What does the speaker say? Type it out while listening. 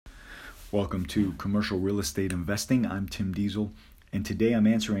Welcome to Commercial Real Estate Investing. I'm Tim Diesel, and today I'm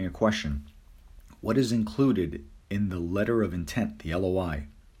answering a question. What is included in the letter of intent, the LOI?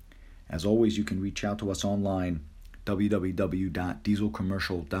 As always, you can reach out to us online,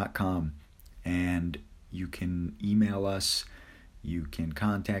 www.dieselcommercial.com, and you can email us. You can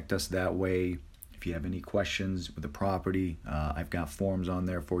contact us that way. If you have any questions with the property, I've got forms on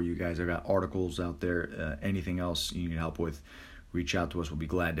there for you guys. I've got articles out there. Anything else you need help with, reach out to us. We'll be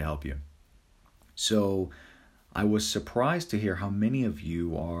glad to help you. So I was surprised to hear how many of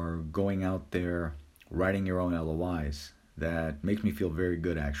you are going out there writing your own LOIs. That makes me feel very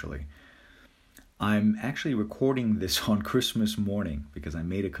good, actually. I'm actually recording this on Christmas morning because I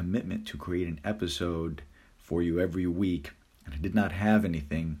made a commitment to create an episode for you every week, and I did not have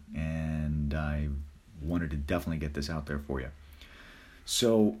anything, and I wanted to definitely get this out there for you.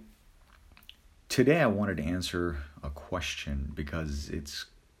 So today I wanted to answer a question because it's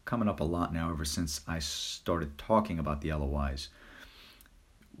coming up a lot now ever since I started talking about the LOIs.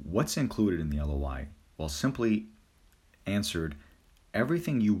 What's included in the LOI? Well, simply answered,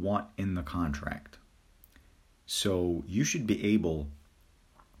 everything you want in the contract. So you should be able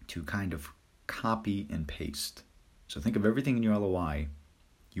to kind of copy and paste. So think of everything in your LOI.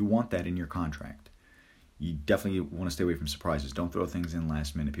 You want that in your contract. You definitely want to stay away from surprises. Don't throw things in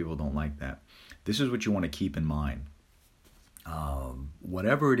last minute. People don't like that. This is what you want to keep in mind.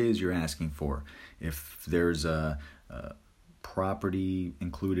 Whatever it is you're asking for, if there's a property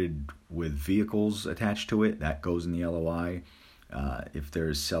included with vehicles attached to it, that goes in the LOI. If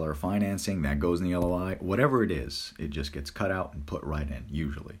there's seller financing, that goes in the LOI. Whatever it is, it just gets cut out and put right in,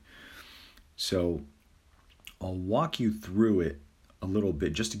 usually. So I'll walk you through it a little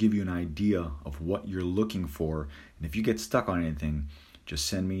bit just to give you an idea of what you're looking for. And if you get stuck on anything, just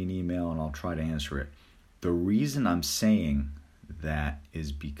send me an email and I'll try to answer it. The reason I'm saying that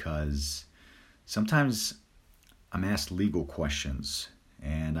is because sometimes I'm asked legal questions,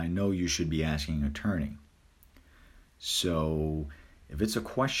 and I know you should be asking an attorney. So if it's a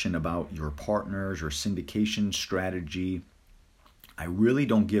question about your partners or syndication strategy, I really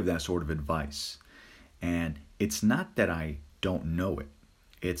don't give that sort of advice. And it's not that I don't know it.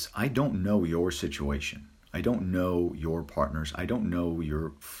 It's I don't know your situation. I don't know your partners. I don't know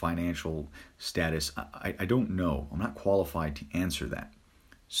your financial status. I don't know. I'm not qualified to answer that.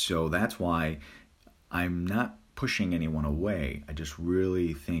 So that's why I'm not pushing anyone away. I just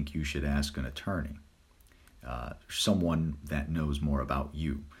really think you should ask an attorney, someone that knows more about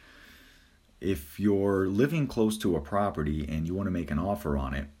you. If you're living close to a property and you want to make an offer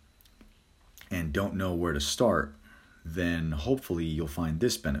on it and don't know where to start, then hopefully you'll find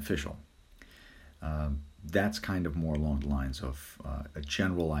this beneficial. That's kind of more along the lines of a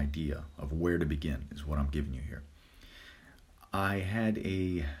general idea of where to begin is what I'm giving you here. I had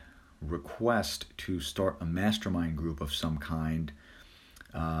a request to start a mastermind group of some kind,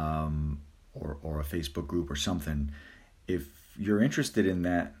 or a Facebook group or something. If you're interested in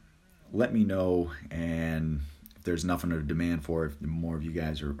that, let me know, and if there's enough of a demand for it, if more of you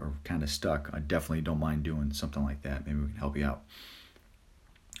guys are kind of stuck, I definitely don't mind doing something like that. Maybe we can help you out.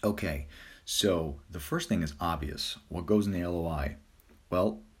 Okay. So the first thing is obvious. What goes in the LOI?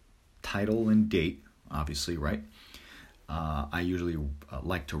 Well, title and date, obviously, right? I usually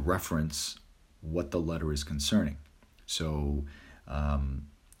like to reference what the letter is concerning. So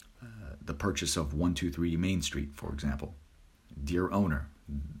the purchase of 123 Main Street, for example. Dear owner,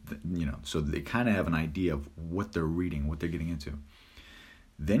 so they kind of have an idea of what they're reading, what they're getting into.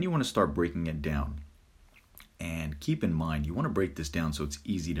 Then you want to start breaking it down. And keep in mind, you want to break this down so it's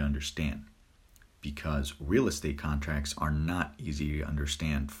easy to understand, because real estate contracts are not easy to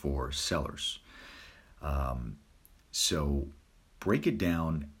understand for sellers. So break it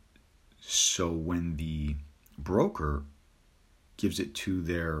down so when the broker gives it to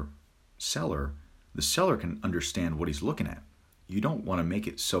their seller, the seller can understand what he's looking at. You don't want to make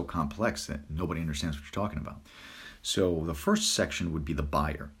it so complex that nobody understands what you're talking about. So the first section would be the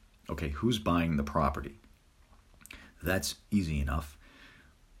buyer. Okay, who's buying the property? That's easy enough.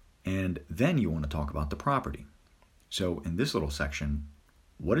 And then you want to talk about the property. So in this little section,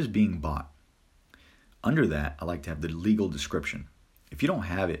 what is being bought? Under that, I like to have the legal description. If you don't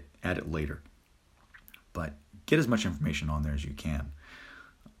have it, add it later. But get as much information on there as you can.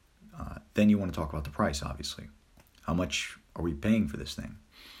 Then you want to talk about the price, obviously. How much are we paying for this thing?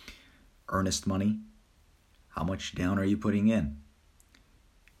 Earnest money? How much down are you putting in?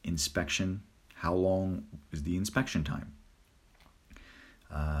 Inspection? How long is the inspection time?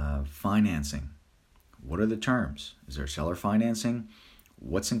 Financing. What are the terms? Is there seller financing?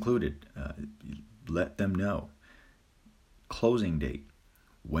 What's included? Let them know. Closing date.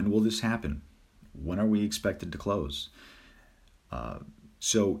 When will this happen? When are we expected to close?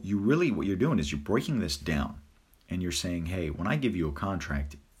 So what you're doing is you're breaking this down and you're saying, hey, when I give you a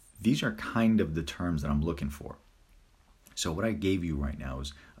contract, these are kind of the terms that I'm looking for. So what I gave you right now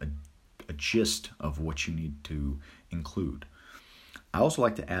is a gist of what you need to include. I also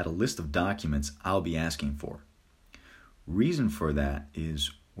like to add a list of documents I'll be asking for. Reason for that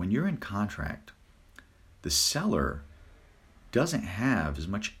is when you're in contract, the seller doesn't have as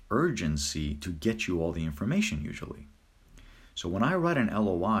much urgency to get you all the information usually. So when I write an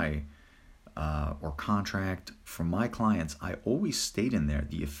LOI or contract for my clients, I always state in there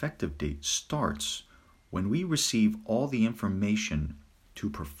the effective date starts when we receive all the information to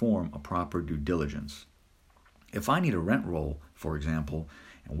perform a proper due diligence. If I need a rent roll, for example,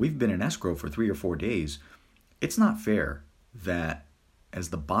 and we've been in escrow for 3 or 4 days, it's not fair that as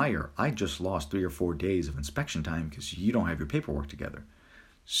the buyer, I just lost 3 or 4 days of inspection time because you don't have your paperwork together.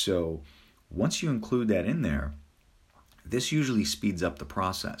 So once you include that in there, this usually speeds up the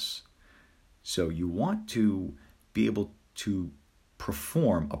process. So you want to be able to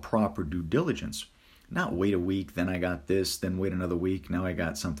perform a proper due diligence, not wait a week, then I got this, then wait another week, now I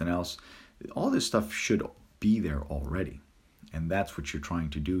got something else. All this stuff should be there already. And that's what you're trying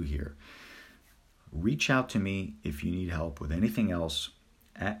to do here. Reach out to me if you need help with anything else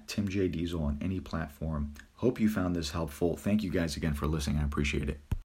at Tim J. Diesel on any platform. Hope you found this helpful. Thank you guys again for listening. I appreciate it.